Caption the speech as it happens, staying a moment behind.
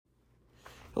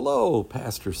Hello,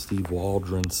 Pastor Steve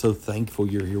Waldron. So thankful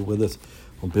you're here with us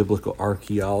on Biblical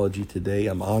Archaeology today.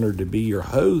 I'm honored to be your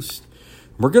host.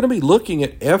 We're going to be looking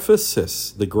at Ephesus,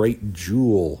 the great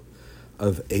jewel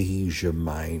of Asia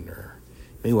Minor.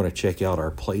 You may want to check out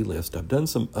our playlist. I've done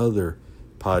some other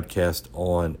podcasts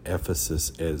on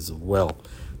Ephesus as well.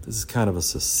 This is kind of a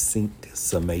succinct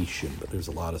summation, but there's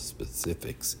a lot of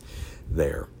specifics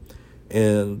there.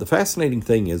 And the fascinating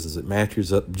thing is it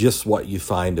matches up just what you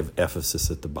find of Ephesus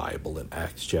at the Bible in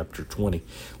Acts chapter 20.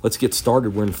 Let's get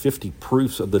started. We're in 50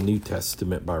 Proofs of the New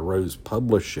Testament by Rose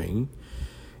Publishing.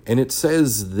 And it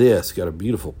says this, got a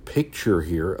beautiful picture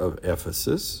here of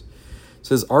Ephesus. It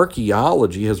says,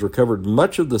 archaeology has recovered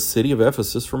much of the city of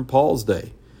Ephesus from Paul's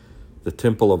day. The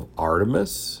temple of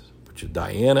Artemis, which is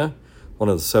Diana, one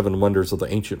of the seven wonders of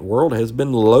the ancient world, has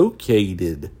been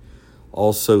located.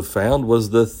 Also found was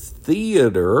the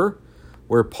theater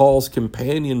where Paul's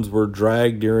companions were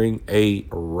dragged during a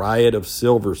riot of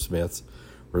silversmiths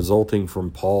resulting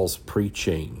from Paul's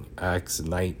preaching. Acts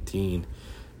 19,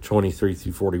 23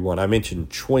 through 41. I mentioned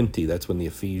 20. That's when the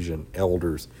Ephesian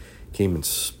elders came and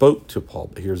spoke to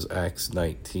Paul. But here's Acts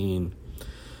 19.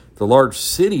 The large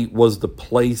city was the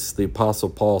place the Apostle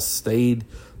Paul stayed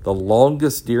the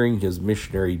longest during his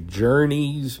missionary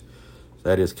journeys.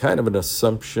 That is kind of an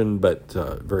assumption, but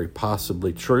very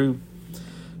possibly true.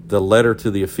 The letter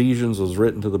to the Ephesians was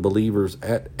written to the believers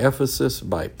at Ephesus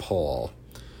by Paul.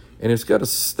 And it's got a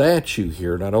statue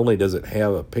here. Not only does it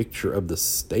have a picture of the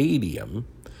stadium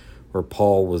where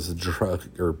Paul was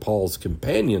drugged, or Paul's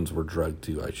companions were drugged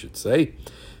to, I should say,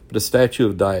 but a statue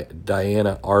of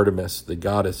Diana Artemis, the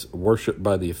goddess worshipped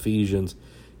by the Ephesians,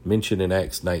 mentioned in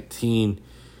Acts 19,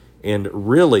 and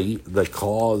really the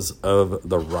cause of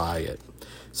the riot.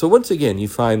 So once again, you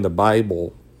find the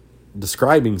Bible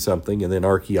describing something and then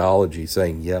archaeology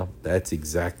saying, yeah, that's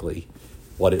exactly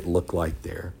what it looked like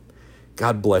there.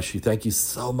 God bless you. Thank you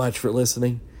so much for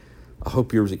listening. I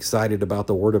hope you're as excited about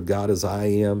the Word of God as I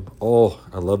am. Oh,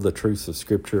 I love the truths of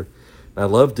Scripture. And I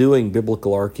love doing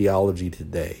biblical archaeology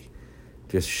today,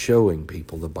 just showing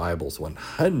people the Bible's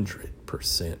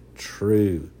 100%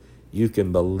 true. You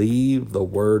can believe the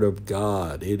Word of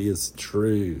God. It is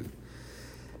true.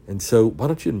 And so why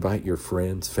don't you invite your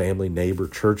friends, family, neighbor,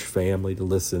 church family to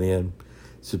listen in,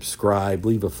 subscribe,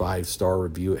 leave a 5-star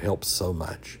review. It helps so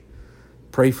much.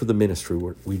 Pray for the ministry.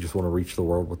 We just want to reach the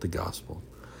world with the gospel.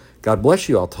 God bless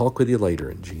you. I'll talk with you later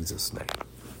in Jesus' name.